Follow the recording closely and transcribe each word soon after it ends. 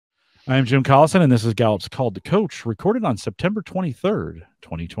I'm Jim Collison, and this is Gallup's Called to Coach, recorded on September 23rd,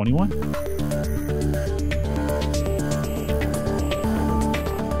 2021.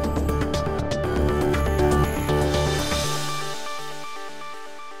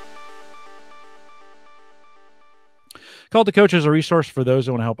 Called to Coach is a resource for those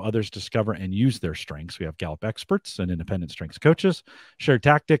who want to help others discover and use their strengths. We have Gallup experts and independent strengths coaches, share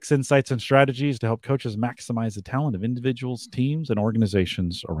tactics, insights, and strategies to help coaches maximize the talent of individuals, teams, and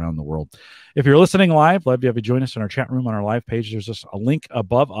organizations around the world. If you're listening live, love to have you join us in our chat room on our live page. There's just a link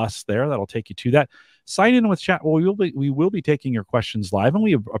above us there that'll take you to that. Sign in with chat. Well, we will be taking your questions live, and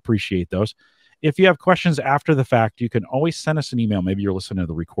we appreciate those. If you have questions after the fact, you can always send us an email. Maybe you're listening to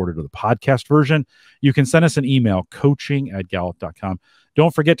the recorded or the podcast version. You can send us an email, coaching@gallup.com.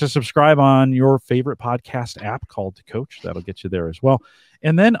 Don't forget to subscribe on your favorite podcast app called to Coach. That'll get you there as well.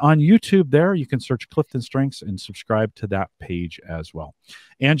 And then on YouTube there, you can search CliftonStrengths and subscribe to that page as well.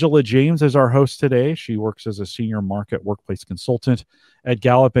 Angela James is our host today. She works as a senior market workplace consultant at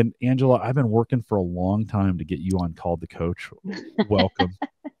Gallup. And Angela, I've been working for a long time to get you on Called to Coach. Welcome.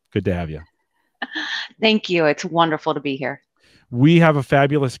 Good to have you. Thank you. It's wonderful to be here. We have a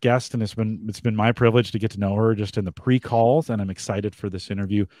fabulous guest, and it's been my privilege to get to know her just in the pre-calls, and I'm excited for this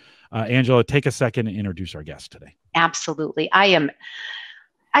interview. Angela, take a second and introduce our guest today. Absolutely. I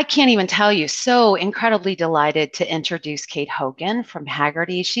can't even tell you, so incredibly delighted to introduce Kate Hogan from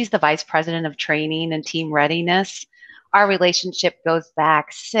Hagerty. She's the Vice President of Training and Team Readiness. Our relationship goes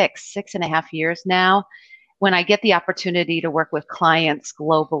back six and a half years now. When I get the opportunity to work with clients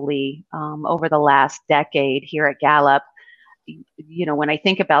globally over the last decade here at Gallup, you know, when I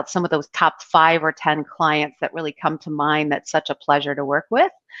think about some of those top 5 or 10 clients that really come to mind, that's such a pleasure to work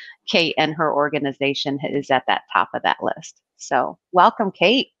with, Kate and her organization is at that top of that list. So welcome,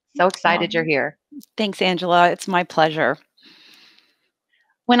 Kate. So excited you're here. Thanks, Angela. It's my pleasure.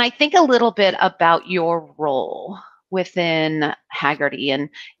 When I think a little bit about your role within Hagerty, and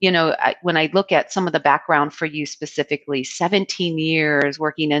when I look at some of the background for you specifically, 17 years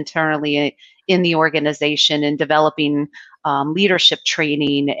working internally in the organization and developing leadership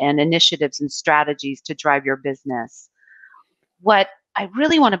training and initiatives and strategies to drive your business. What I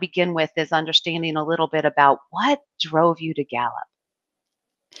really want to begin with is understanding a little bit about what drove you to Gallup.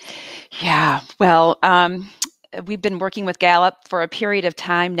 Yeah, well, we've been working with Gallup for a period of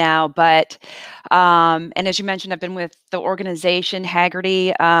time now, but, and as you mentioned, I've been with the organization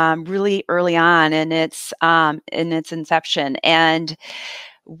Hagerty really early on in its inception. And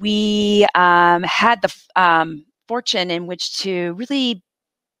we had the fortune in which to really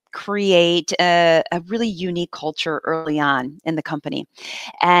create a really unique culture early on in the company,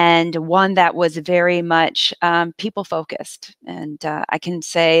 and one that was very much people focused. And I can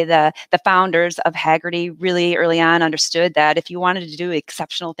say the founders of Hagerty really early on understood that if you wanted to do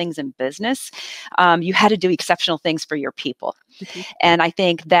exceptional things in business, you had to do exceptional things for your people. Mm-hmm. And I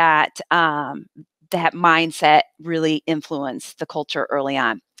think that that mindset really influenced the culture early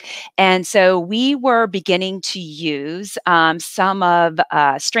on. And so we were beginning to use some of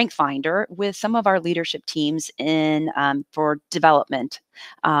Strength Finder with some of our leadership teams for development.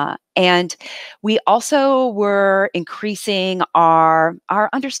 And we also were increasing our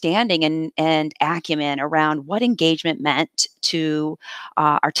understanding and acumen around what engagement meant to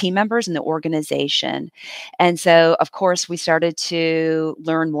our team members and the organization. And so, of course, we started to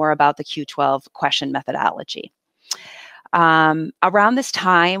learn more about the Q12 question methodology. Around this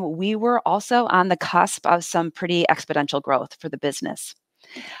time, we were also on the cusp of some pretty exponential growth for the business.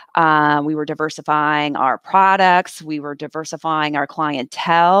 We were diversifying our products, we were diversifying our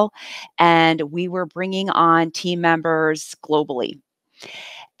clientele, and we were bringing on team members globally.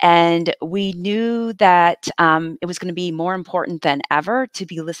 And we knew that it was going to be more important than ever to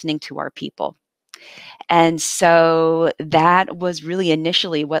be listening to our people. And so that was really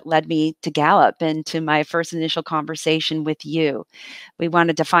initially what led me to Gallup and to my first initial conversation with you. We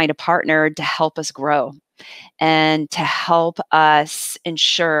wanted to find a partner to help us grow and to help us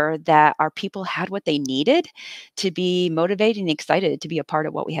ensure that our people had what they needed to be motivated and excited to be a part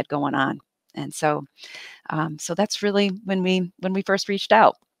of what we had going on. And so, so that's really when we first reached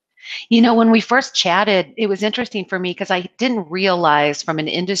out. You know, when we first chatted, it was interesting for me because I didn't realize from an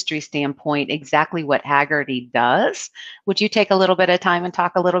industry standpoint exactly what Hagerty does. Would you take a little bit of time and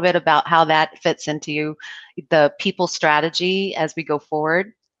talk a little bit about how that fits into the people strategy as we go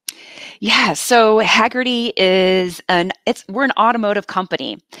forward? Yeah, so Hagerty we're an automotive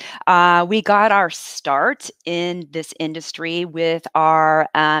company. We got our start in this industry with our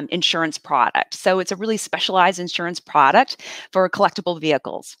insurance product. So it's a really specialized insurance product for collectible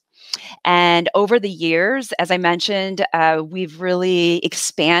vehicles. And over the years, as I mentioned, we've really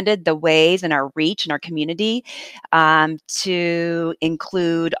expanded the ways and our reach in our community to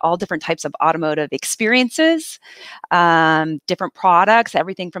include all different types of automotive experiences, different products,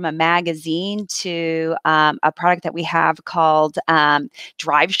 everything from a magazine to a product that we have called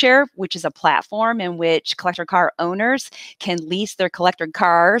DriveShare, which is a platform in which collector car owners can lease their collector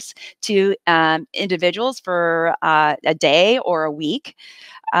cars to individuals for a day or a week.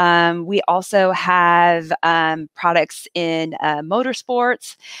 We also have products in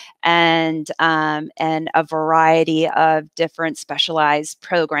motorsports and a variety of different specialized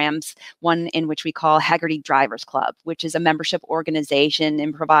programs, one in which we call Hagerty Drivers Club, which is a membership organization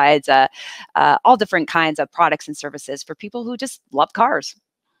and provides all different kinds of products and services for people who just love cars.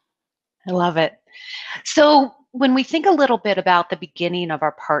 I love it. So when we think a little bit about the beginning of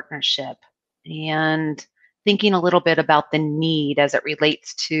our partnership and thinking a little bit about the need as it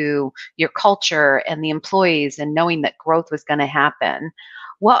relates to your culture and the employees and knowing that growth was going to happen,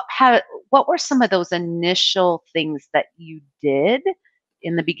 what were some of those initial things that you did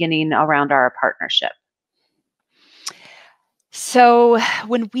in the beginning around our partnership? So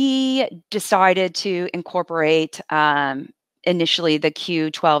when we decided to incorporate initially the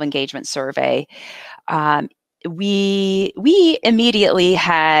Q12 engagement survey, we immediately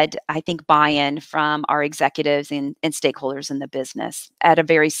had, I think, buy-in from our executives and stakeholders in the business at a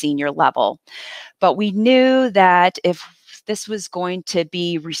very senior level. But we knew that if this was going to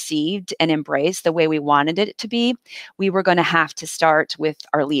be received and embraced the way we wanted it to be, we were going to have to start with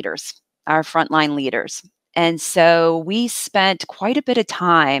our leaders, our frontline leaders. And so we spent quite a bit of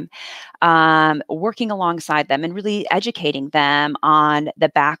time working alongside them and really educating them on the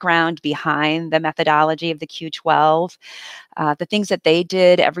background behind the methodology of the Q12, the things that they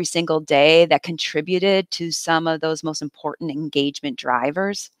did every single day that contributed to some of those most important engagement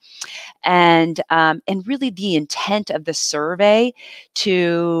drivers, and really the intent of the survey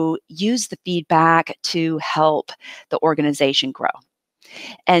to use the feedback to help the organization grow.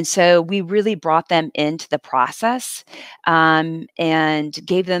 And so we really brought them into the process and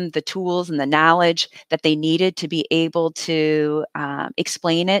gave them the tools and the knowledge that they needed to be able to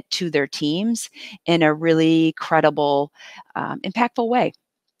explain it to their teams in a really credible, impactful way.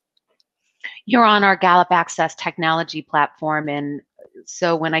 You're on our Gallup Access technology platform. And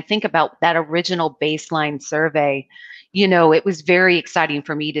so when I think about that original baseline survey, it was very exciting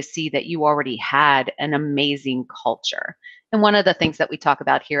for me to see that you already had an amazing culture. And one of the things that we talk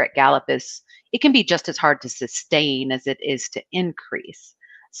about here at Gallup is it can be just as hard to sustain as it is to increase.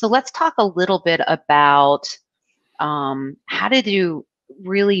 So let's talk a little bit about how did you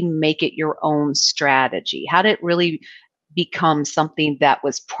really make it your own strategy? How did it really become something that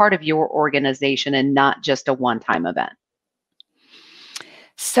was part of your organization and not just a one-time event?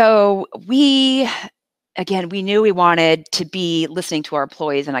 So we knew we wanted to be listening to our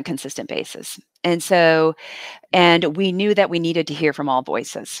employees on a consistent basis. And we knew that we needed to hear from all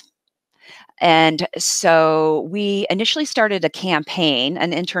voices. And so we initially started a campaign,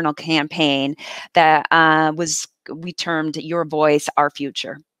 an internal campaign that we termed Your Voice, Our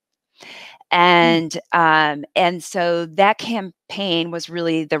Future. And so that campaign was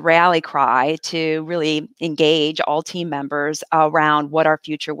really the rally cry to really engage all team members around what our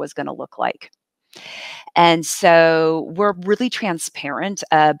future was going to look like. And so we're really transparent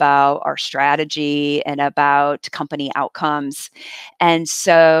about our strategy and about company outcomes. And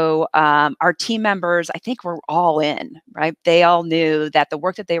so our team members, I think, were all in, right? They all knew that the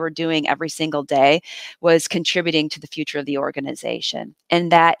work that they were doing every single day was contributing to the future of the organization. And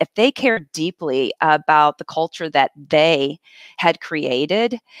that if they cared deeply about the culture that they had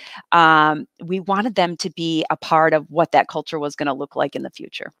created, we wanted them to be a part of what that culture was going to look like in the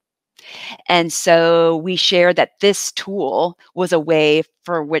future. And so we shared that this tool was a way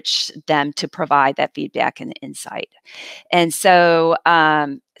for which them to provide that feedback and insight. And so,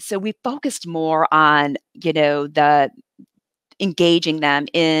 so we focused more on, the engaging them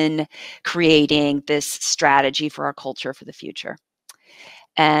in creating this strategy for our culture for the future.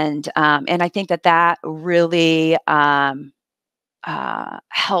 And I think that really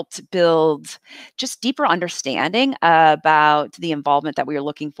helped build just deeper understanding about the involvement that we were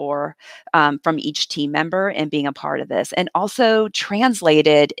looking for from each team member and being a part of this, and also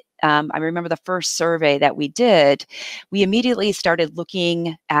translated. I remember the first survey that we did, we immediately started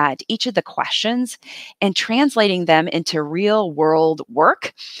looking at each of the questions and translating them into real world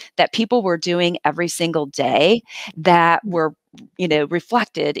work that people were doing every single day that were,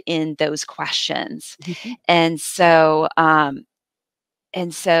 reflected in those questions. Mm-hmm. And so,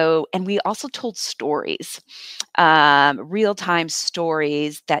 and we also told stories, real-time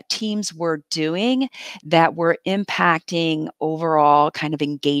stories that teams were doing that were impacting overall kind of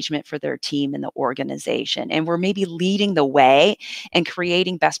engagement for their team in the organization. And we're maybe leading the way and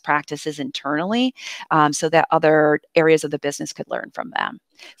creating best practices internally, so that other areas of the business could learn from them.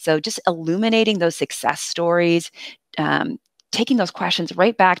 So just illuminating those success stories, taking those questions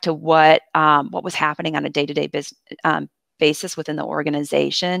right back to what was happening on a day-to-day basis within the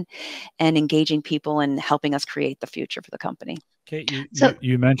organization, and engaging people and helping us create the future for the company. Kate,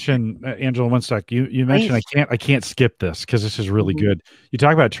 you mentioned, Angela, one sec. You mentioned, I can't skip this because this is really good. You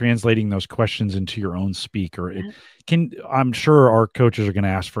talk about translating those questions into your own speak, or I'm sure our coaches are going to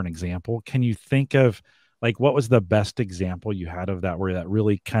ask for an example. Can you think of, like, what was the best example you had of that where that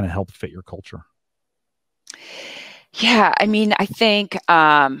really kind of helped fit your culture? Yeah, I mean, I think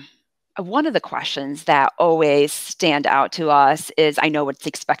one of the questions that always stand out to us is, I know what's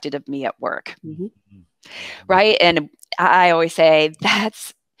expected of me at work. Right? And I always say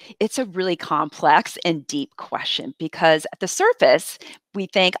it's a really complex and deep question, because at the surface, we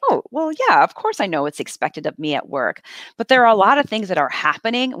think, oh, well, yeah, of course I know what's expected of me at work. But there are a lot of things that are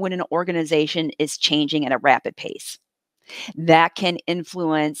happening when an organization is changing at a rapid pace that can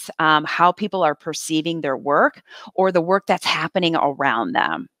influence how people are perceiving their work or the work that's happening around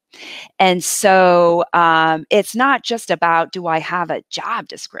them. And so it's not just about, do I have a job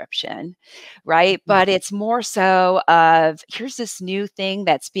description, right? But it's more so of, here's this new thing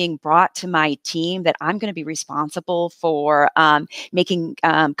that's being brought to my team that I'm going to be responsible for making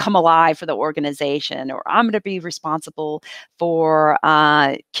come alive for the organization, or I'm going to be responsible for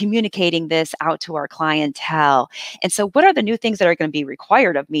communicating this out to our clientele. And so what are the new things that are going to be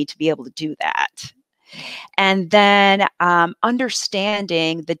required of me to be able to do that? And then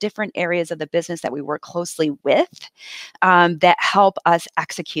understanding the different areas of the business that we work closely with that help us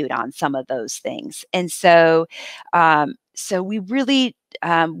execute on some of those things. And so, we really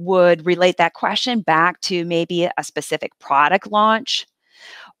would relate that question back to maybe a specific product launch,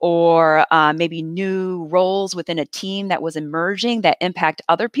 or maybe new roles within a team that was emerging that impact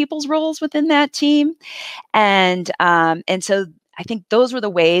other people's roles within that team. And so I think those were the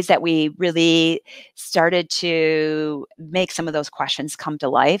ways that we really started to make some of those questions come to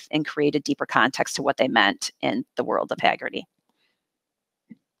life and create a deeper context to what they meant in the world of Hagerty.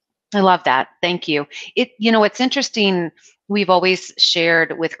 I love that. Thank you. It's interesting. We've always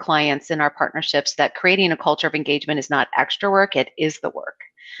shared with clients in our partnerships that creating a culture of engagement is not extra work, it is the work.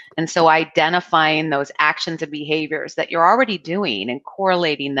 And so identifying those actions and behaviors that you're already doing and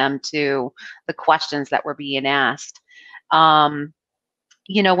correlating them to the questions that were being asked.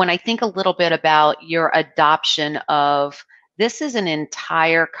 When I think a little bit about your adoption of, this is an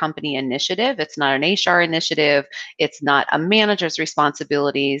entire company initiative. It's not an HR initiative. It's not a manager's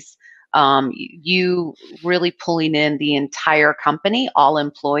responsibilities. You really pulling in the entire company, all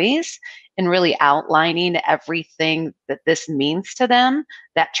employees, and really outlining everything that this means to them,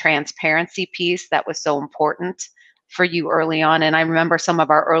 that transparency piece that was so important for you early on. And I remember some of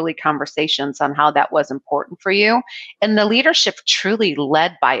our early conversations on how that was important for you. And the leadership truly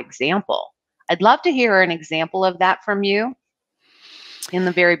led by example. I'd love to hear an example of that from you in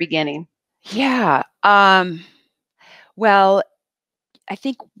the very beginning. Yeah. Well, I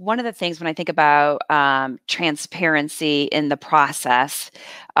think one of the things when I think about transparency in the process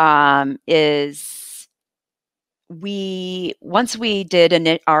is, once we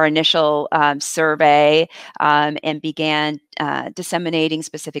did our initial survey and began disseminating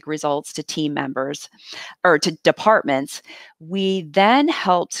specific results to team members or to departments, we then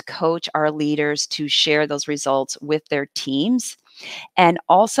helped coach our leaders to share those results with their teams, and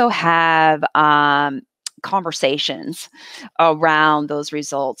also have conversations around those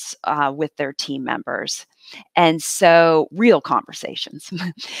results with their team members. And so, real conversations.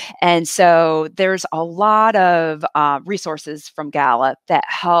 And so there's a lot of resources from Gallup that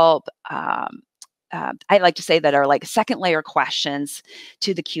help, I like to say, that are like second layer questions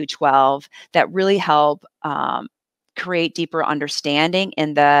to the Q12 that really help create deeper understanding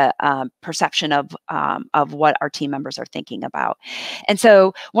in the perception of what our team members are thinking about. And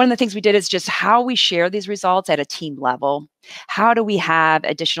so one of the things we did is just how we share these results at a team level. How do we have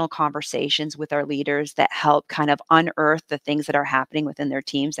additional conversations with our leaders that help kind of unearth the things that are happening within their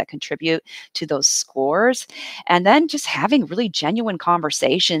teams that contribute to those scores? And then just having really genuine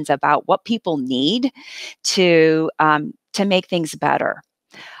conversations about what people need to make things better.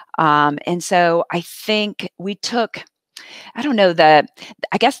 And so I think we took, I don't know,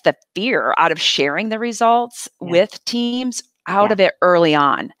 I guess the fear out of sharing the results with teams out of it early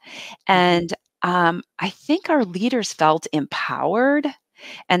on. And I think our leaders felt empowered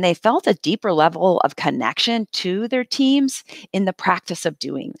and they felt a deeper level of connection to their teams in the practice of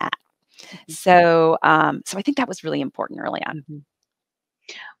doing that. So, so I think that was really important early on.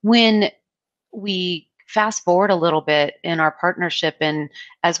 When we fast forward a little bit in our partnership, and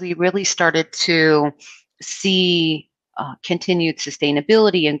as we really started to see continued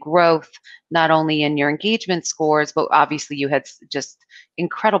sustainability and growth, not only in your engagement scores, but obviously you had just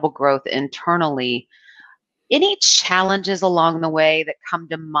incredible growth internally. Any challenges along the way that come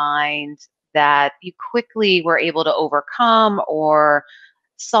to mind that you quickly were able to overcome, or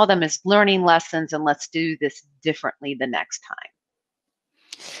saw them as learning lessons and let's do this differently the next time?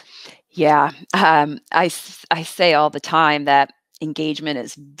 Yeah, I say all the time that engagement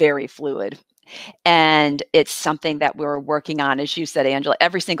is very fluid. And it's something that we're working on, as you said, Angela,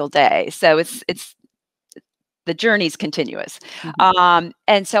 every single day. So it's the journey's continuous.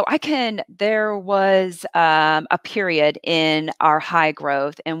 And so there was a period in our high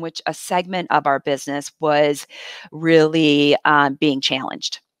growth in which a segment of our business was really being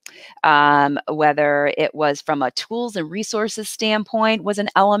challenged. Whether it was from a tools and resources standpoint was an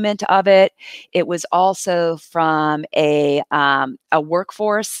element of it. It was also from a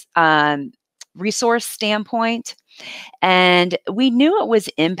workforce resource standpoint. And we knew it was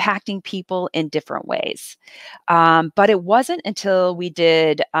impacting people in different ways. But it wasn't until we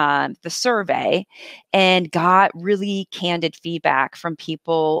did the survey and got really candid feedback from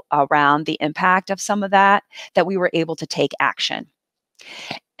people around the impact of some of that we were able to take action.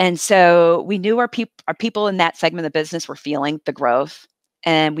 And so we knew our people in that segment of the business were feeling the growth,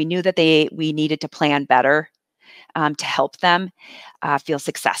 and we knew that we needed to plan better to help them feel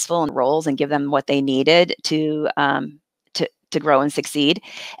successful in roles and give them what they needed to grow and succeed.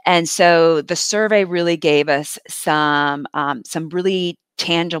 And so the survey really gave us some really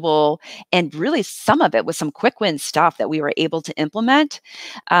tangible, and really some of it was some quick win stuff that we were able to implement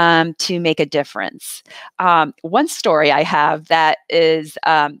to make a difference. One story I have that is,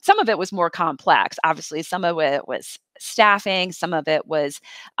 some of it was more complex. Obviously, some of it was staffing, some of it was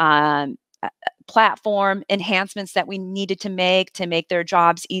platform enhancements that we needed to make their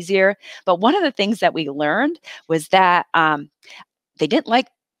jobs easier. But one of the things that we learned was that they didn't like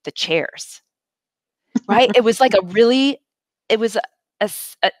the chairs, right? It was like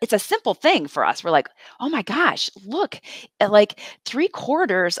it's a simple thing for us. We're like, oh my gosh, look, like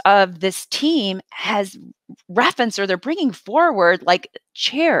 3/4 of this team has reference, or they're bringing forward like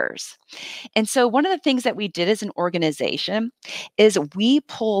chairs. And so one of the things that we did as an organization is we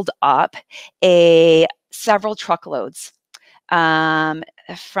pulled up several truckloads from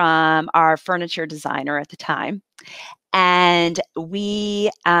our furniture designer at the time. And we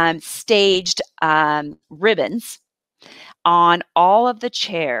staged ribbons on all of the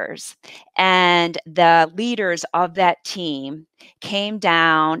chairs, and the leaders of that team came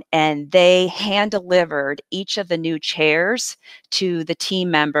down and they hand delivered each of the new chairs to the team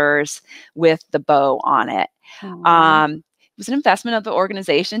members with the bow on it. It was an investment of the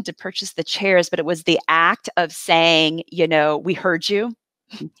organization to purchase the chairs, but it was the act of saying, we heard you.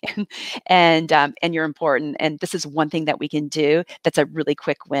 and you're important, and this is one thing that we can do that's a really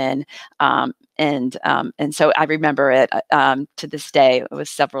quick win. And so I remember it to this day. It was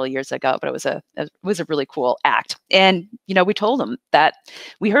several years ago, but it was a really cool act. And we told them that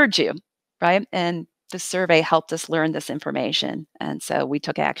we heard you, right? And the survey helped us learn this information, and so we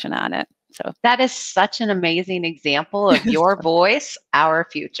took action on it. So that is such an amazing example of your voice, our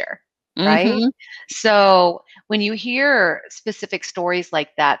future. Right? So when you hear specific stories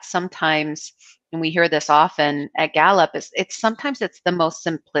like that, sometimes, and we hear this often at Gallup, sometimes it's the most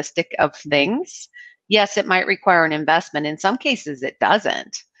simplistic of things. Yes, it might require an investment. In some cases, it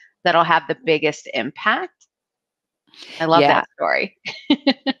doesn't. That'll have the biggest impact. I love that story.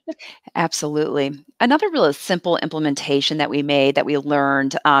 Absolutely. Another really simple implementation that we made, that we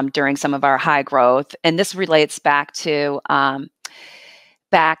learned during some of our high growth, and this relates back to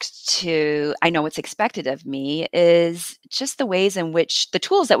I know what's expected of me, is just the ways in which the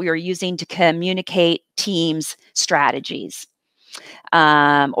tools that we were using to communicate teams' strategies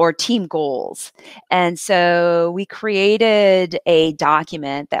or team goals. And so we created a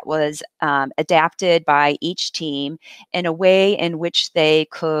document that was adapted by each team in a way in which they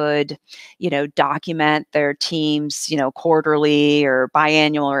could, document their team's, quarterly or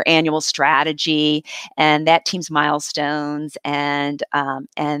biannual or annual strategy, and that team's milestones and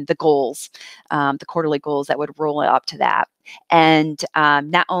the goals, the quarterly goals that would roll up to that. And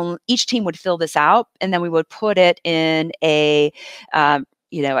not only each team would fill this out, and then we would put it in a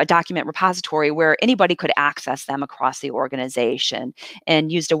a document repository where anybody could access them across the organization,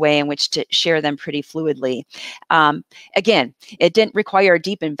 and used a way in which to share them pretty fluidly. Again, it didn't require a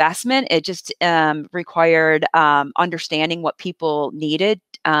deep investment. It just required understanding what people needed.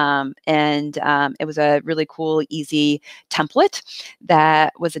 It was a really cool, easy template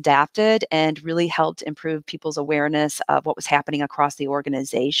that was adapted and really helped improve people's awareness of what was happening across the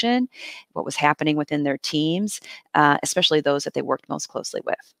organization, what was happening within their teams, especially those that they worked most closely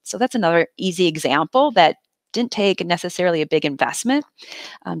with. So that's another easy example that didn't take necessarily a big investment,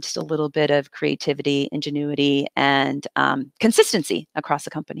 just a little bit of creativity, ingenuity, and consistency across the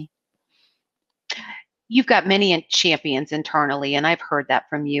company. You've got many champions internally, and I've heard that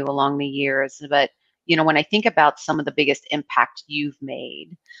from you along the years. But, when I think about some of the biggest impact you've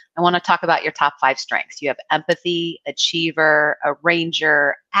made, I want to talk about your top 5 strengths. You have empathy, achiever,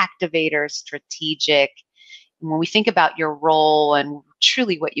 arranger, activator, strategic. And when we think about your role and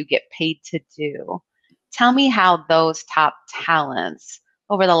truly what you get paid to do, tell me how those top talents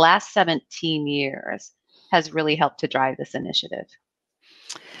over the last 17 years has really helped to drive this initiative.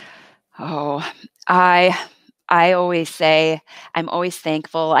 Oh, I always say I'm always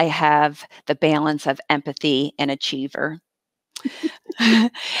thankful I have the balance of empathy and achiever.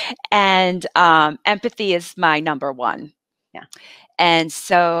 And empathy is my number one. Yeah. And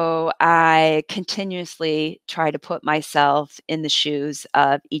so I continuously try to put myself in the shoes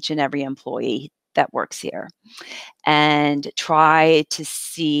of each and every employee that works here, and try to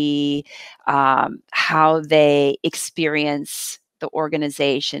see how they experience the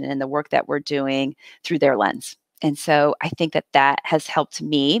organization and the work that we're doing through their lens. And so I think that has helped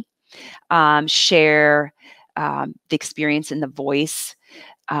me share the experience and the voice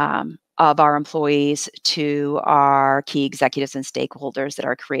of our employees to our key executives and stakeholders that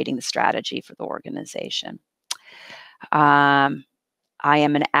are creating the strategy for the organization. I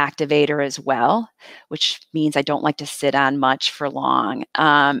am an activator as well, which means I don't like to sit on much for long.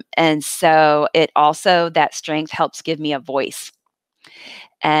 And so that strength helps give me a voice.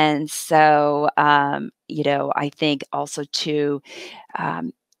 And so, I think also too,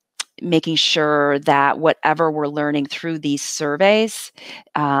 making sure that whatever we're learning through these surveys,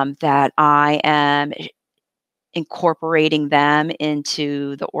 that I am incorporating them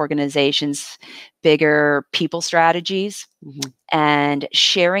into the organization's bigger people strategies, and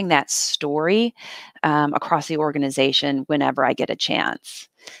sharing that story across the organization whenever I get a chance.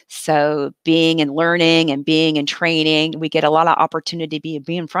 So being in learning and being in training, we get a lot of opportunity to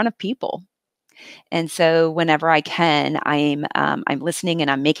be in front of people. And so whenever I can, I'm listening,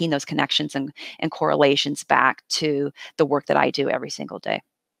 and I'm making those connections and correlations back to the work that I do every single day.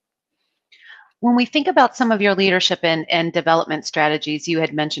 When we think about some of your leadership and development strategies you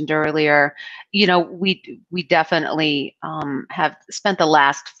had mentioned earlier, we definitely have spent the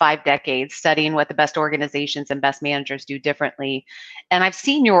last 5 decades studying what the best organizations and best managers do differently. And I've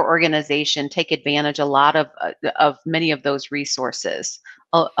seen your organization take advantage a lot of many of those resources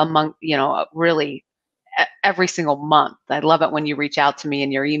among, really every single month. I love it when you reach out to me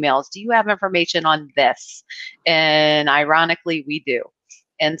in your emails. Do you have information on this? And ironically, we do.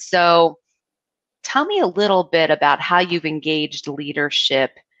 And so tell me a little bit about how you've engaged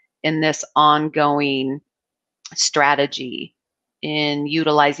leadership in this ongoing strategy in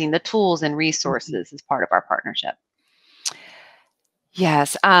utilizing the tools and resources as part of our partnership.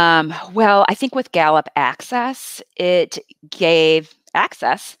 Yes. Well, I think with Gallup Access, it gave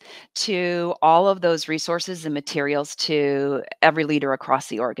access to all of those resources and materials to every leader across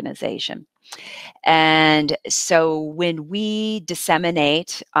the organization. And so when we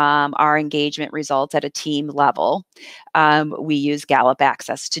disseminate our engagement results at a team level, we use Gallup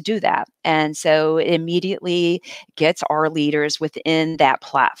Access to do that. And so it immediately gets our leaders within that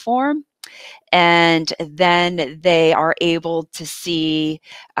platform. And then they are able to see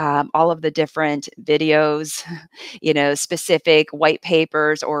all of the different videos, specific white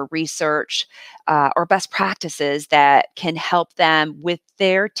papers or research or best practices that can help them with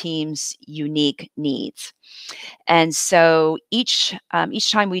their team's unique needs. And so each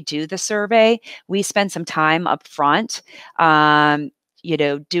time we do the survey, we spend some time up front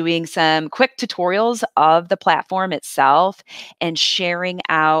doing some quick tutorials of the platform itself and sharing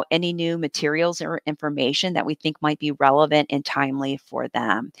out any new materials or information that we think might be relevant and timely for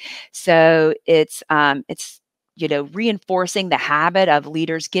them. So it's reinforcing the habit of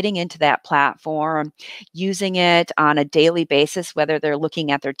leaders getting into that platform, using it on a daily basis, whether they're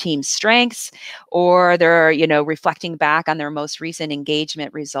looking at their team's strengths or they're, reflecting back on their most recent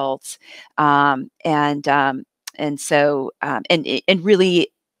engagement results. And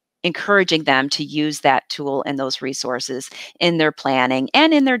really encouraging them to use that tool and those resources in their planning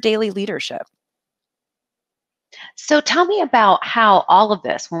and in their daily leadership. So tell me about how all of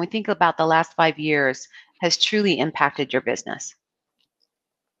this, when we think about the last 5 years, has truly impacted your business.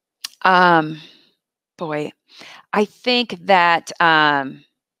 Boy, I think that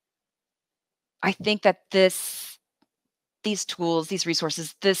these tools, these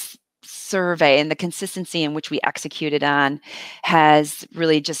resources, this survey and the consistency in which we executed on has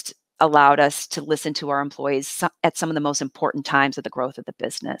really just allowed us to listen to our employees at some of the most important times of the growth of the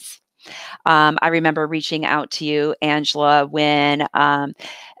business. I remember reaching out to you, Angela, when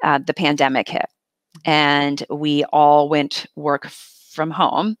the pandemic hit and we all went work from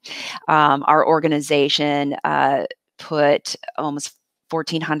home. Our organization put almost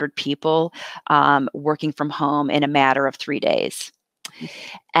 1,400 people working from home in a matter of 3 days.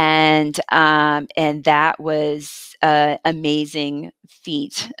 And that was an amazing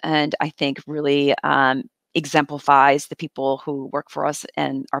feat, and I think really exemplifies the people who work for us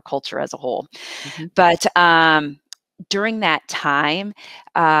and our culture as a whole. But during that time,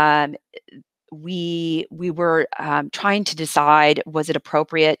 we were trying to decide, was it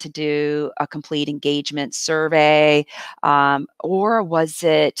appropriate to do a complete engagement survey, or was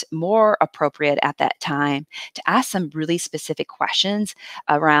it more appropriate at that time to ask some really specific questions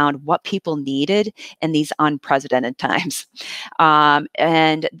around what people needed in these unprecedented times?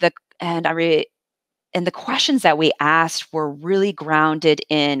 And the questions that we asked were really grounded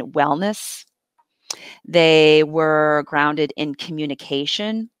in wellness. They were grounded in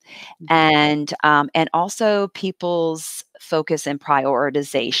communication and also people's focus and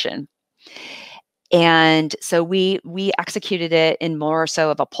prioritization. And so we executed it in more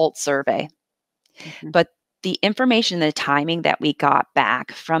so of a pulse survey. But the information, the timing that we got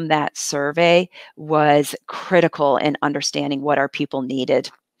back from that survey was critical in understanding what our people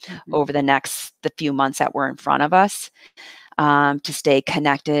needed over the few months that were in front of us, to stay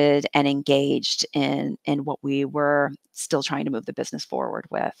connected and engaged in what we were still trying to move the business forward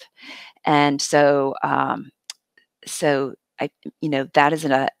with. And so, that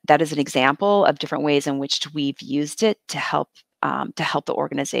is an example of different ways in which we've used it to help the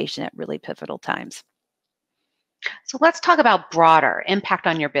organization at really pivotal times. So let's talk about broader impact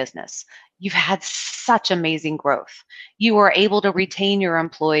on your business. You've had such amazing growth. You were able to retain your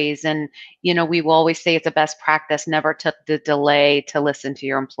employees, and we will always say it's a best practice never to delay to listen to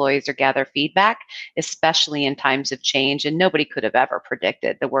your employees or gather feedback, especially in times of change. And nobody could have ever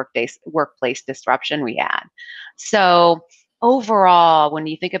predicted the workplace disruption we had. So overall, when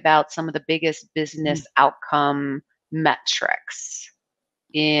you think about some of the biggest business outcome metrics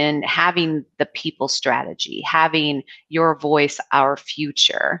in having the people strategy, having your voice, our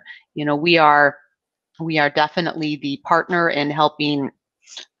future, we are definitely the partner in helping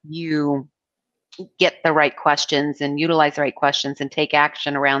you get the right questions and utilize the right questions and take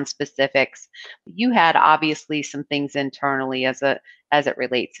action around specifics. You had obviously some things internally as it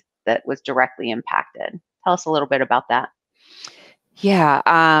relates that was directly impacted. Tell us a little bit about that. Yeah.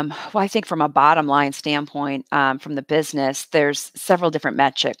 Well, I think from a bottom line standpoint, from the business, there's several different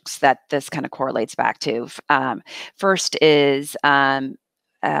metrics that this kind of correlates back to. First is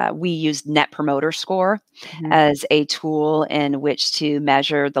we use Net Promoter Score as a tool in which to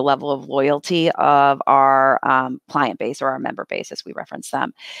measure the level of loyalty of our client base or our member base, as we reference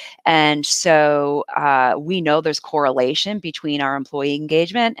them. And so we know there's correlation between our employee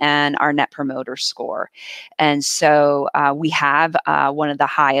engagement and our Net Promoter Score. And so we have one of the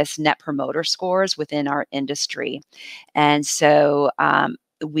highest Net Promoter Scores within our industry. And so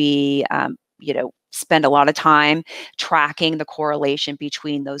we spend a lot of time tracking the correlation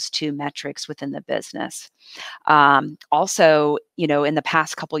between those two metrics within the business. Also, in the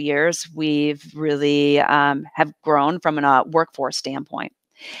past couple of years, we've really have grown from a workforce standpoint,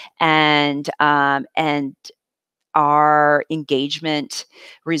 and our engagement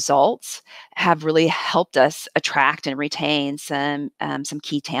results have really helped us attract and retain some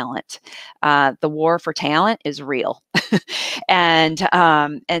key talent. The war for talent is real, and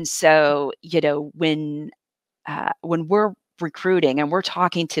so when we're recruiting and we're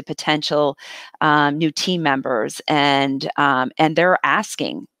talking to potential new team members, and they're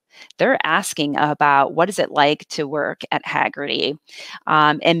asking about what is it like to work at Hagerty.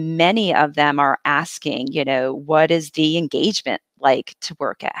 And many of them are asking, what is the engagement like to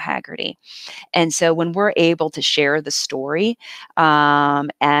work at Hagerty? And so when we're able to share the story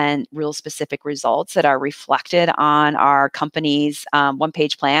and real specific results that are reflected on our company's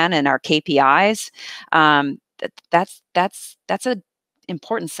one-page plan and our KPIs, that's an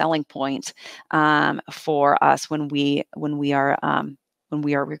important selling point for us when we are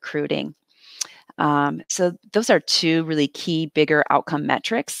we are recruiting. So those are two really key, bigger outcome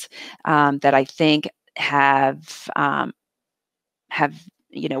metrics that I think have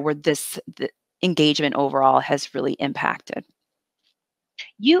where the engagement overall has really impacted.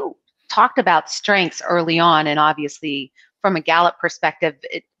 You talked about strengths early on, and obviously from a Gallup perspective,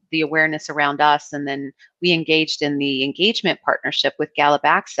 the awareness around us, and then we engaged in the engagement partnership with Gallup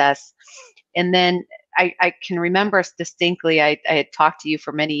Access. And then I can remember distinctly, I had talked to you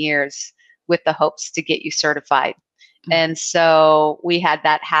for many years with the hopes to get you certified. Mm-hmm. And so we had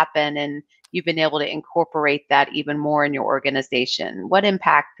that happen, and you've been able to incorporate that even more in your organization. What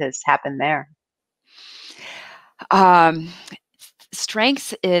impact has happened there?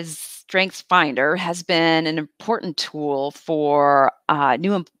 Strengths Finder has been an important tool for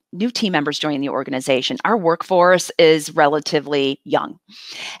new team members joining the organization. Our workforce is relatively young.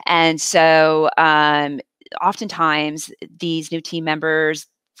 And so oftentimes these new team members,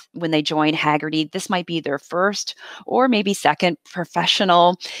 when they join Hagerty, this might be their first or maybe second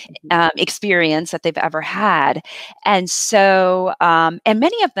professional experience that they've ever had. And so, and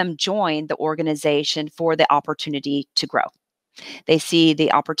many of them join the organization for the opportunity to grow. They see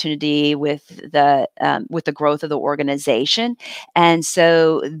the opportunity with the growth of the organization, and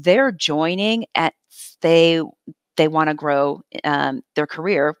so they're joining at they want to grow their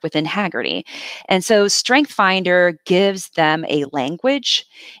career within Hagerty. And so Strength Finder gives them a language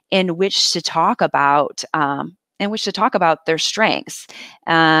in which to talk about their strengths.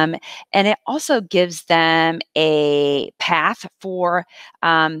 And it also gives them a path for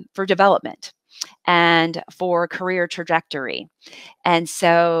development and for career trajectory. And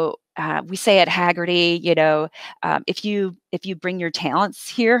so we say at Hagerty, if you bring your talents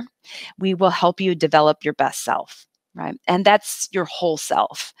here, we will help you develop your best self, right? And that's your whole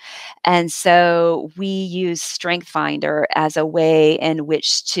self. And so we use Strength Finder as a way in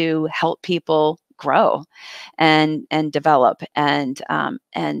which to help people grow and develop and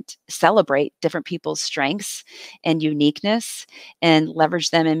celebrate different people's strengths and uniqueness and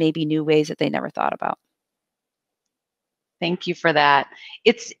leverage them in maybe new ways that they never thought about. Thank you for that.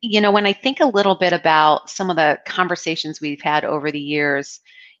 It's, when I think a little bit about some of the conversations we've had over the years,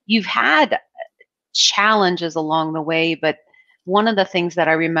 you've had challenges along the way, but one of the things that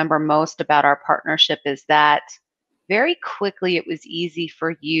I remember most about our partnership is that very quickly it was easy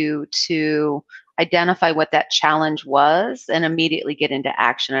for you to identify what that challenge was and immediately get into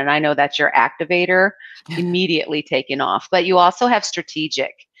action. And I know that's your activator, immediately taking off, but you also have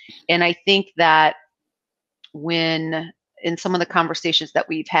strategic. And I think that when in some of the conversations that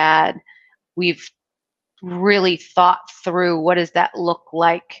we've had, we've really thought through what does that look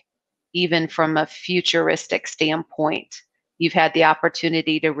like, even from a futuristic standpoint. You've had the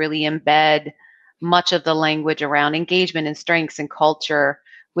opportunity to really embed much of the language around engagement and strengths and culture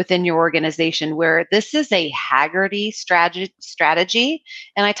within your organization, where this is a Hagerty strategy.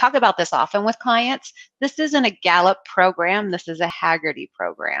 And I talk about this often with clients. This isn't a Gallup program. This is a Hagerty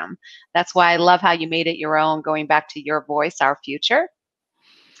program. That's why I love how you made it your own, going back to your voice, our future.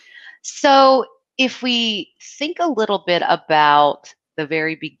 So if we think a little bit about the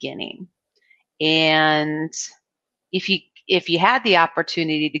very beginning, and if you had the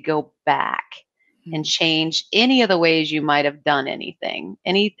opportunity to go back and change any of the ways you might have done anything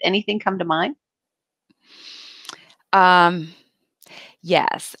come to mind?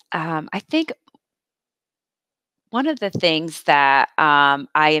 Yes. I think one of the things that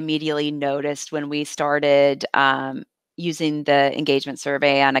I immediately noticed when we started using the engagement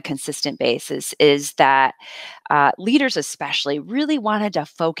survey on a consistent basis is that leaders especially really wanted to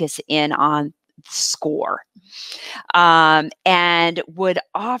focus in on score and would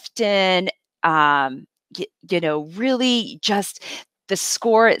often really just the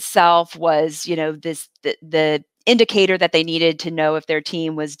score itself was, the indicator that they needed to know if their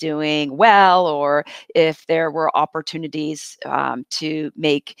team was doing well or if there were opportunities to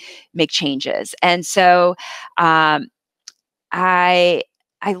make changes. And so I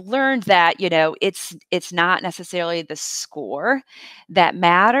learned that, it's not necessarily the score that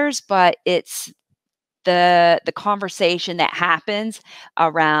matters, but it's the conversation that happens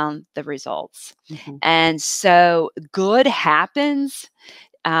around the results. Mm-hmm. And so good happens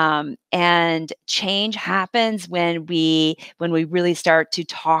and change happens when we really start to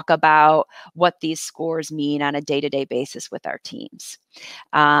talk about what these scores mean on a day-to-day basis with our teams.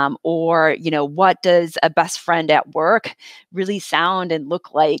 Or, what does a best friend at work really sound and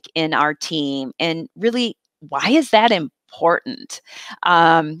look like in our team? And really, why is that important?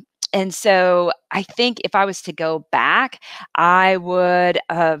 And so I think if I was to go back, I would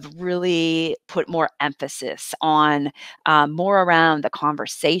have really put more emphasis on more around the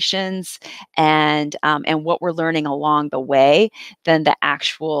conversations and what we're learning along the way than the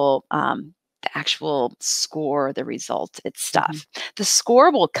actual score, the result, it's stuff. The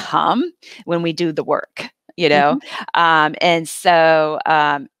score will come when we do the work, and so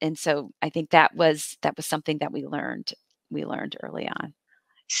I think that was something that we learned early on.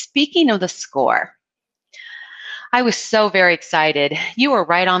 Speaking of the score, I was so very excited. You were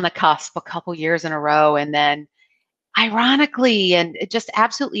right on the cusp a couple years in a row, and then ironically, and just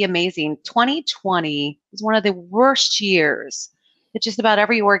absolutely amazing, 2020 was one of the worst years that just about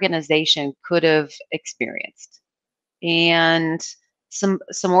every organization could have experienced. And some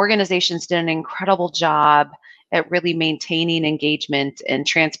organizations did an incredible job at really maintaining engagement and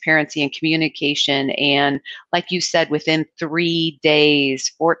transparency and communication. And like you said, within 3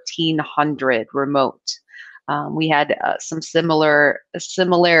 days, 1,400 remote. We had some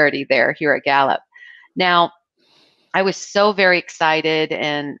similarity there here at Gallup. Now, I was so very excited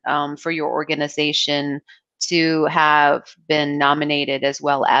and for your organization to have been nominated as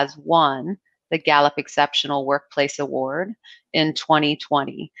well as won the Gallup Exceptional Workplace Award in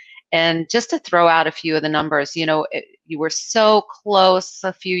 2020. And just to throw out a few of the numbers, you were so close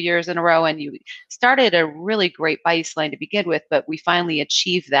a few years in a row, and you started a really great baseline to begin with, but we finally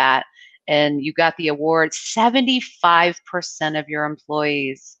achieved that, and you got the award. 75% of your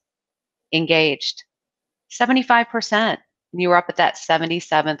employees engaged. 75%. And you were up at that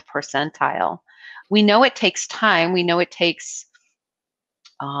 77th percentile. We know it takes time. We know it takes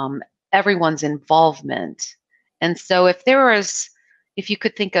everyone's involvement. And so if you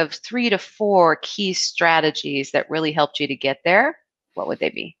could think of 3 to 4 key strategies that really helped you to get there, what would they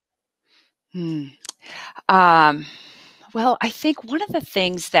be? Well, I think one of the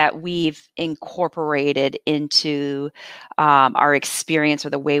things that we've incorporated into our experience, or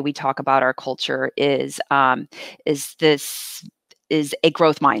the way we talk about our culture, is a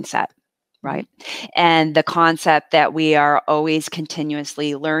growth mindset, right? And the concept that we are always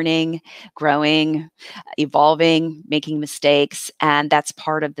continuously learning, growing, evolving, making mistakes, and that's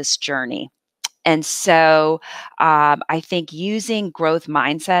part of this journey. And so I think using growth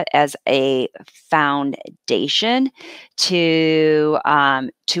mindset as a foundation to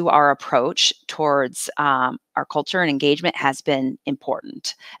our approach towards our culture and engagement has been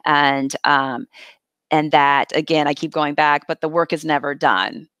important. And that, again, I keep going back, but the work is never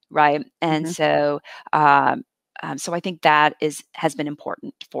done, right? And so I think that has been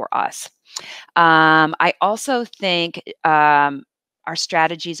important for us. I also think our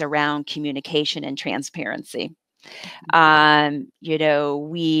strategies around communication and transparency.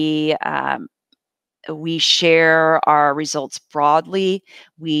 We share our results broadly.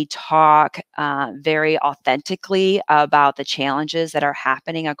 We talk very authentically about the challenges that are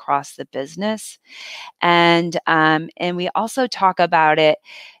happening across the business, and we also talk about it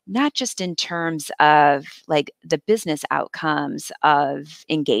not just in terms of like the business outcomes of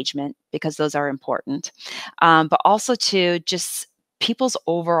engagement, because those are important, but also to just people's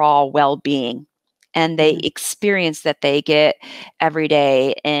overall well-being and the experience that they get every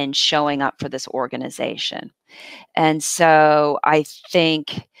day in showing up for this organization. And so I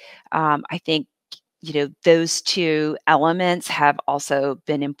think those two elements have also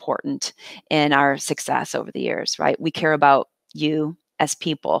been important in our success over the years, right? We care about you as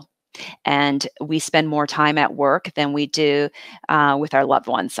people, and we spend more time at work than we do with our loved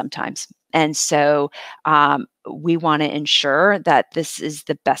ones sometimes. And so we want to ensure that this is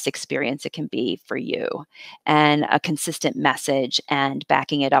the best experience it can be for you, and a consistent message and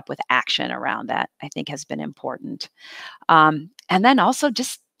backing it up with action around that, I think, has been important. And then also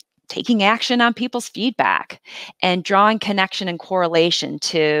just taking action on people's feedback and drawing connection and correlation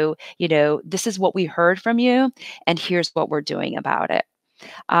to, this is what we heard from you, and here's what we're doing about it.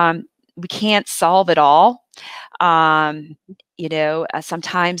 We can't solve it all.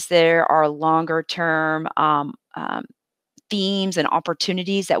 Sometimes there are longer term themes and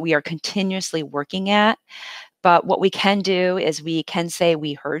opportunities that we are continuously working at. But what we can do is we can say,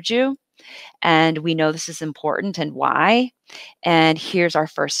 we heard you, and we know this is important and why. And here's our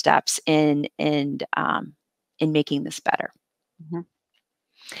first steps in making this better.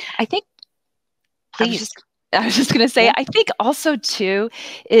 I think. Please. I was just going to say, I think also too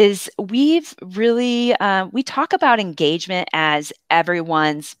is we've really we talk about engagement as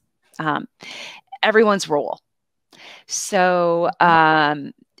everyone's role. So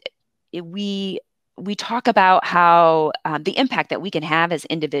we we talk about how the impact that we can have as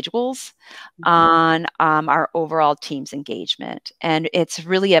individuals on our overall team's engagement. And it's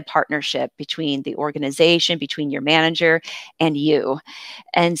really a partnership between the organization, between your manager and you.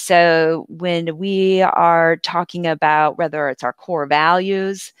 And so when we are talking about whether it's our core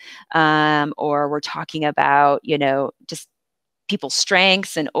values or we're talking about, just people's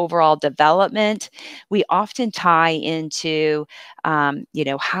strengths and overall development, we often tie into,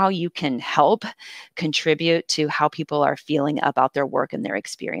 how you can help contribute to how people are feeling about their work and their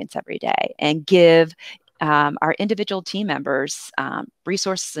experience every day, and give our individual team members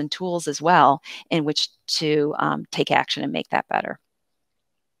resources and tools as well in which to take action and make that better.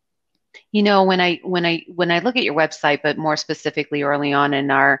 When I look at your website, but more specifically early on in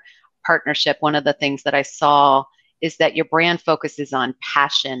our partnership, one of the things that I saw is that your brand focuses on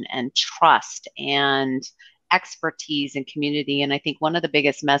passion and trust and expertise and community. And I think one of the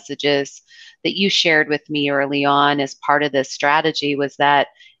biggest messages that you shared with me early on as part of this strategy was that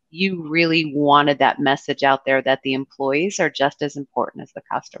you really wanted that message out there that the employees are just as important as the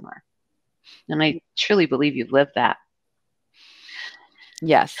customer. And I truly believe you've lived that.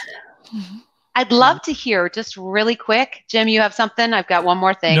 Yes. I'd love to hear, just really quick, Jim, you have something? I've got one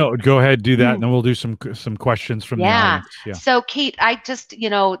more thing. No, go ahead, do that, and then we'll do some questions from the audience. Yeah. So Kate, I just,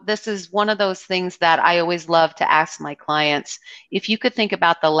 this is one of those things that I always love to ask my clients. If you could think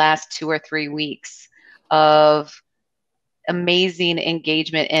about the last 2 or 3 weeks of amazing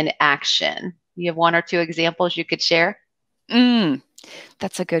engagement in action, you have 1 or 2 examples you could share?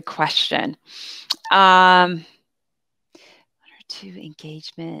 That's a good question. 1 or 2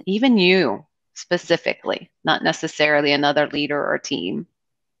 engagement. Even you specifically, not necessarily another leader or team.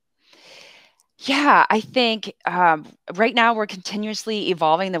 Yeah, I think right now we're continuously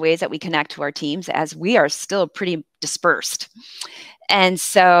evolving the ways that we connect to our teams, as we are still pretty dispersed. And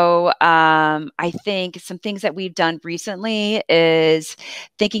so I think some things that we've done recently is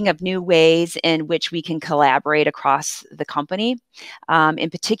thinking of new ways in which we can collaborate across the company, in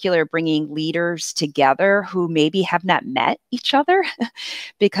particular, bringing leaders together who maybe have not met each other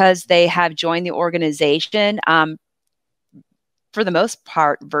because they have joined the organization for the most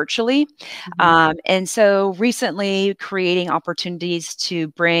part virtually. And so recently creating opportunities to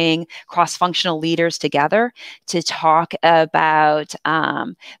bring cross-functional leaders together to talk about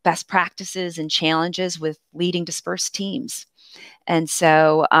best practices and challenges with leading dispersed teams. And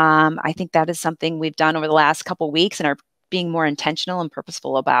so I think that is something we've done over the last couple of weeks and are being more intentional and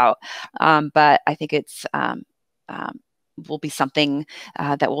purposeful about. But I think it's will be something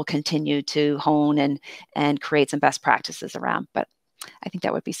that we'll continue to hone and create some best practices around. But I think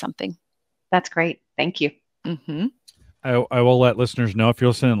that would be something. That's great. Thank you. I will let listeners know if you're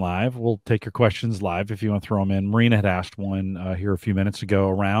listening live, we'll take your questions live if you want to throw them in. Marina had asked one here a few minutes ago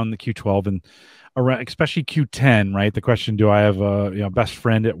around the Q12 and around, especially Q10, right? The question, do I have a best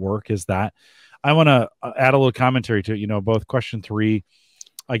friend at work? Is that I want to add a little commentary to it. Both question 3,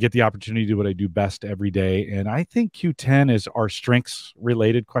 I get the opportunity to do what I do best every day. And I think Q10 is our strengths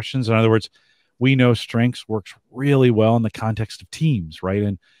related questions. In other words, we know strengths works really well in the context of teams, right?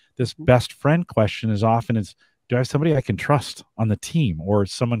 And this best friend question is often do I have somebody I can trust on the team or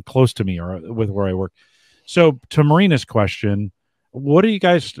someone close to me or with where I work? So to Marina's question, what are you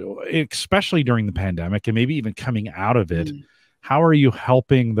guys, especially during the pandemic and maybe even coming out of it, how are you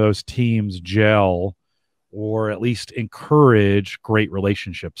helping those teams gel or at least encourage great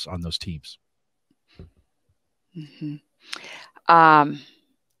relationships on those teams?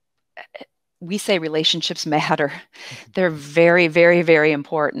 We say relationships matter. They're very, very, very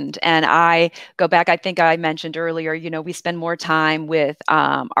important. And I go back, I think I mentioned earlier, we spend more time with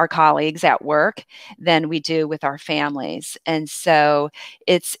our colleagues at work than we do with our families. And so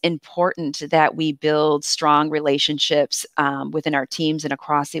it's important that we build strong relationships within our teams and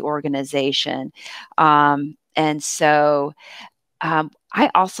across the organization. And so I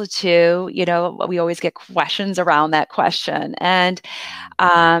also too, we always get questions around that question. And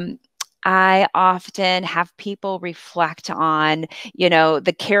I often have people reflect on,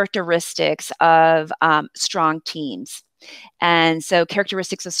 the characteristics of strong teams. And so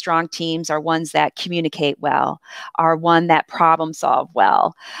characteristics of strong teams are ones that communicate well, are one that problem solve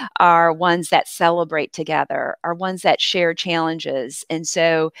well, are ones that celebrate together, are ones that share challenges. And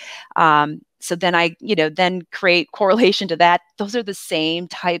so then I, then create correlation to that. Those are the same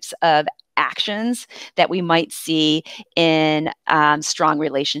types of actions that we might see in strong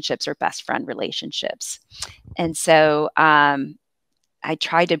relationships or best friend relationships. And so I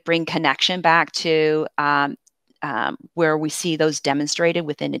try to bring connection back to where we see those demonstrated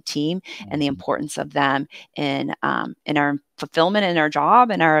within a team and the importance of them in our fulfillment in our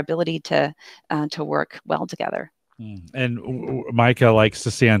job and our ability to work well together. And Micah likes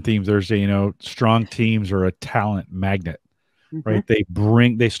to see on teams, there's strong teams are a talent magnet, right?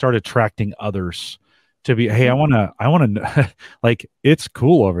 They start attracting others to be, hey, I want to like, it's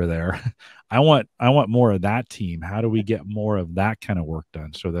cool over there. I want more of that team. How do we get more of that kind of work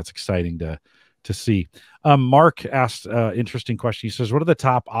done? So that's exciting to see. Mark asked an interesting question. He says, what are the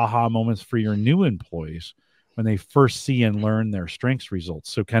top aha moments for your new employees when they first see and learn their strengths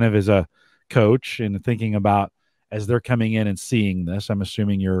results? So kind of as a coach and thinking about as they're coming in and seeing this, I'm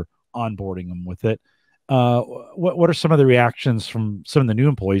assuming you're onboarding them with it. What are some of the reactions from some of the new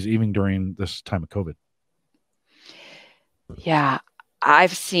employees, even during this time of COVID? Yeah, I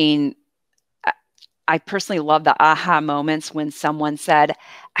personally love the aha moments when someone said,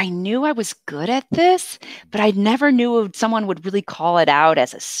 I knew I was good at this, but I never knew someone would really call it out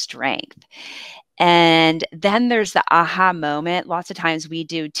as a strength. And then there's the aha moment. Lots of times we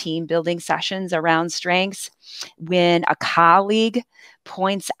do team building sessions around strengths when a colleague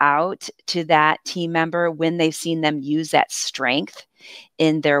points out to that team member when they've seen them use that strength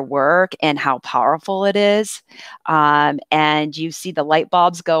in their work and how powerful it is. And you see the light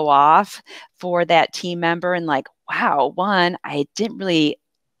bulbs go off for that team member and like, wow, one, I didn't really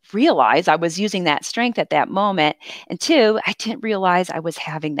realize I was using that strength at that moment. And two, I didn't realize I was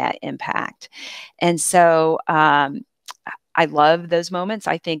having that impact. And so I love those moments.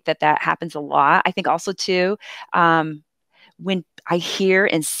 I think that happens a lot. I think also too, when I hear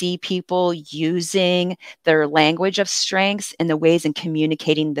and see people using their language of strengths in the ways in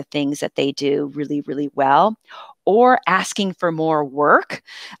communicating the things that they do really, really well, or asking for more work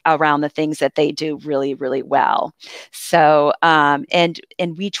around the things that they do really, really well. So, and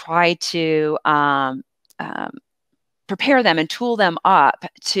we try to prepare them and tool them up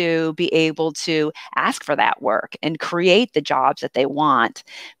to be able to ask for that work and create the jobs that they want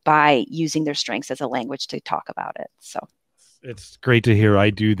by using their strengths as a language to talk about it. So it's great to hear.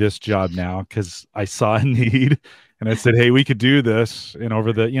 I do this job now because I saw a need and I said, hey, we could do this. And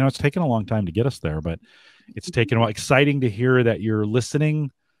over the, it's taken a long time to get us there, but it's taken a while. Exciting to hear that you're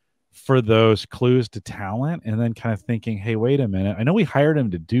listening for those clues to talent and then kind of thinking, hey, wait a minute. I know we hired him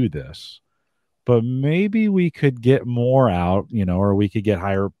to do this, but maybe we could get more out, or we could get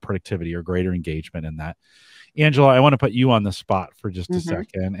higher productivity or greater engagement in that. Angela, I want to put you on the spot for just a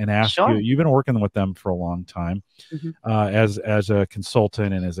second and ask you, you've been working with them for a long time as a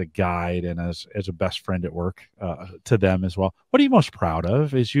consultant and as a guide and as a best friend at work to them as well. What are you most proud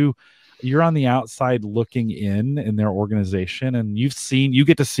of? Is you're on the outside looking in their organization and you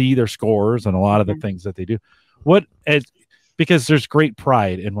get to see their scores and a lot of the things that they do. Because there's great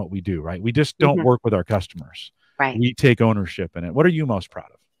pride in what we do, right? We just don't work with our customers. Right. We take ownership in it. What are you most proud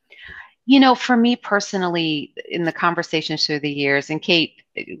of? For me personally, in the conversations through the years, and Kate,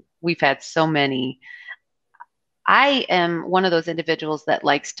 we've had so many, I am one of those individuals that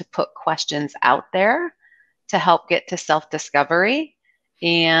likes to put questions out there to help get to self-discovery.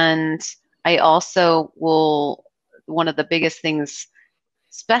 And I also one of the biggest things,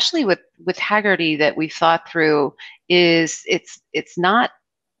 especially with Hagerty, that we've thought through is it's not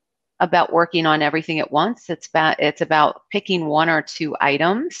about working on everything at once. It's about picking one or two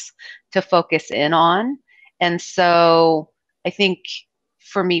items to focus in on. And so I think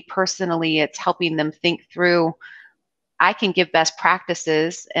for me personally, it's helping them think through, I can give best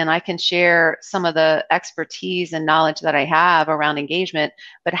practices and I can share some of the expertise and knowledge that I have around engagement,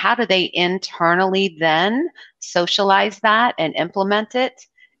 but how do they internally then socialize that and implement it?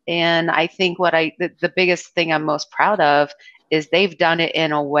 And I think the biggest thing I'm most proud of is they've done it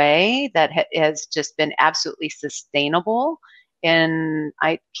in a way that has just been absolutely sustainable. And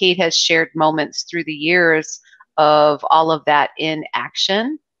Kate has shared moments through the years of all of that in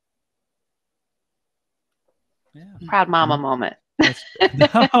action. Yeah. Proud mama moment.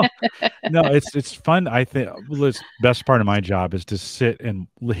 No, it's fun. I think the best part of my job is to sit and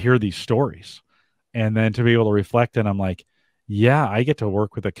hear these stories and then to be able to reflect. And I'm like, yeah, I get to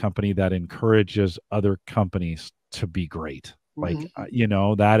work with a company that encourages other companies to be great. Like,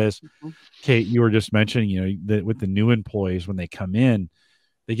 that is, Kate, you were just mentioning, that with the new employees, when they come in,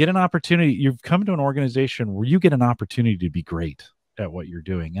 they get an opportunity. You've come to an organization where you get an opportunity to be great at what you're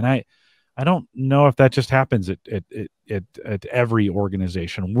doing. And I don't know if that just happens at every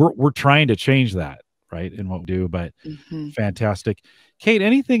organization. We're trying to change that, right, in what we do, but fantastic. Kate,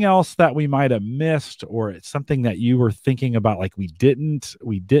 anything else that we might have missed or it's something that you were thinking about, like we didn't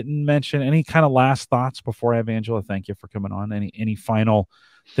mention? Any kind of last thoughts before I have Angela? Thank you for coming on. Any final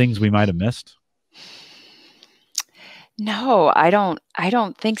things we might have missed? No, I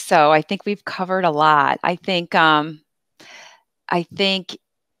don't think so. I think we've covered a lot. I think I think,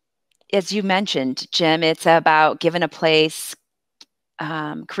 as you mentioned, Jim, it's about giving a place,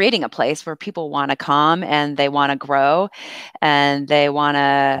 creating a place where people want to come and they want to grow and they want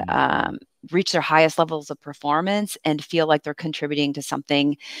to reach their highest levels of performance and feel like they're contributing to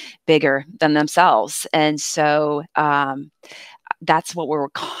something bigger than themselves. And so that's what we're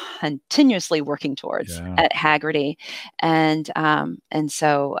continuously working towards at Hagerty. And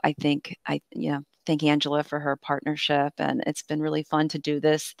so I think thank Angela for her partnership, and it's been really fun to do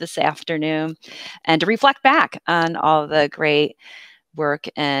this afternoon and to reflect back on all the great work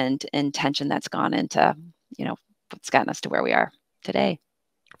and intention that's gone into, what's gotten us to where we are today.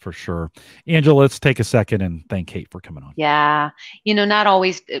 For sure. Angela, let's take a second and thank Kate for coming on. Yeah. We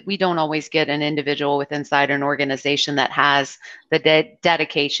don't always get an individual with inside an organization that has the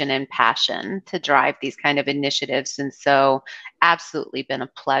dedication and passion to drive these kind of initiatives. And so absolutely been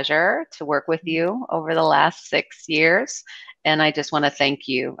a pleasure to work with you over the last 6 years. And I just want to thank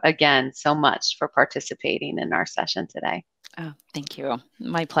you again so much for participating in our session today. Oh, thank you.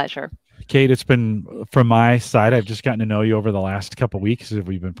 My pleasure. Kate, it's been, from my side, I've just gotten to know you over the last couple of weeks as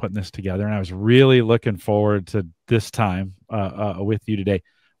we've been putting this together, and I was really looking forward to this time with you today.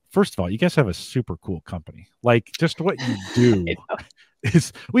 First of all, you guys have a super cool company. Like, just what you do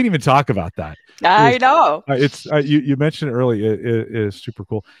is, we didn't even talk about that. I know. It's you mentioned it earlier. It is super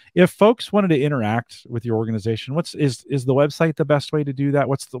cool. If folks wanted to interact with your organization, is the website the best way to do that?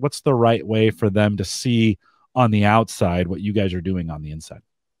 What's the right way for them to see on the outside what you guys are doing on the inside?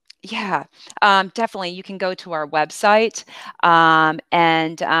 Yeah, definitely. You can go to our website.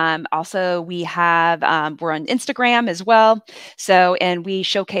 And also we have, we're on Instagram as well. So, and we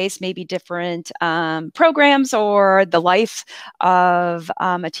showcase maybe different programs or the life of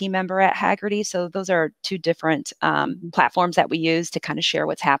a team member at Hagerty. So those are two different platforms that we use to kind of share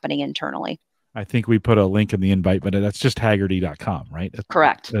what's happening internally. I think we put a link in the invite, but that's just Hagerty.com, right?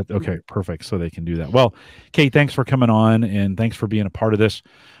 Correct. Okay, perfect. So they can do that. Well, Kate, thanks for coming on and thanks for being a part of this.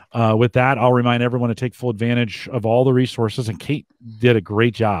 With that, I'll remind everyone to take full advantage of all the resources. And Kate did a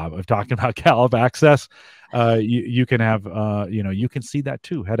great job of talking about Gallup Access. You can have, you can see that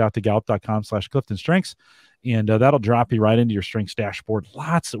too. Head out to gallup.com/CliftonStrengths, and that'll drop you right into your strengths dashboard.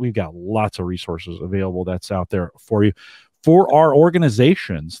 We've got lots of resources available that's out there for you. For our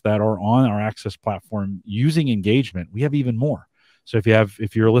organizations that are on our Access platform using engagement, we have even more. So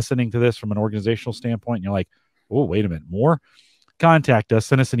if you're listening to this from an organizational standpoint and you're like, oh, wait a minute, more? Contact us,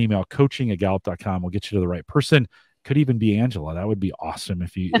 send us an email, coaching@gallup.com. We'll get you to the right person. Could even be Angela. That would be awesome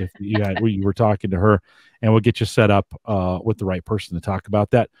if you were talking to her, and we'll get you set up with the right person to talk about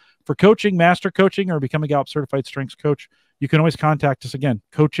that. For coaching, master coaching, or become a Gallup certified strengths coach, you can always contact us again,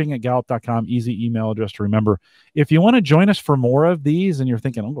 coaching@gallup.com, easy email address to remember. If you want to join us for more of these and you're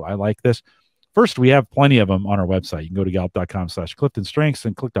thinking, oh, I like this, first, we have plenty of them on our website. You can go to gallup.com/CliftonStrengths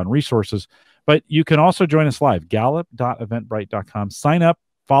and click on resources. But you can also join us live, gallup.eventbrite.com. Sign up,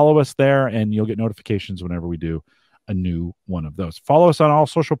 follow us there, and you'll get notifications whenever we do a new one of those. Follow us on all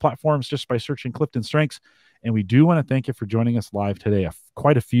social platforms just by searching Clifton Strengths. And we do want to thank you for joining us live today.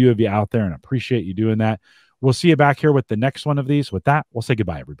 Quite a few of you out there, and appreciate you doing that. We'll see you back here with the next one of these. With that, we'll say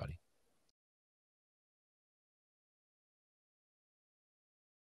goodbye, everybody.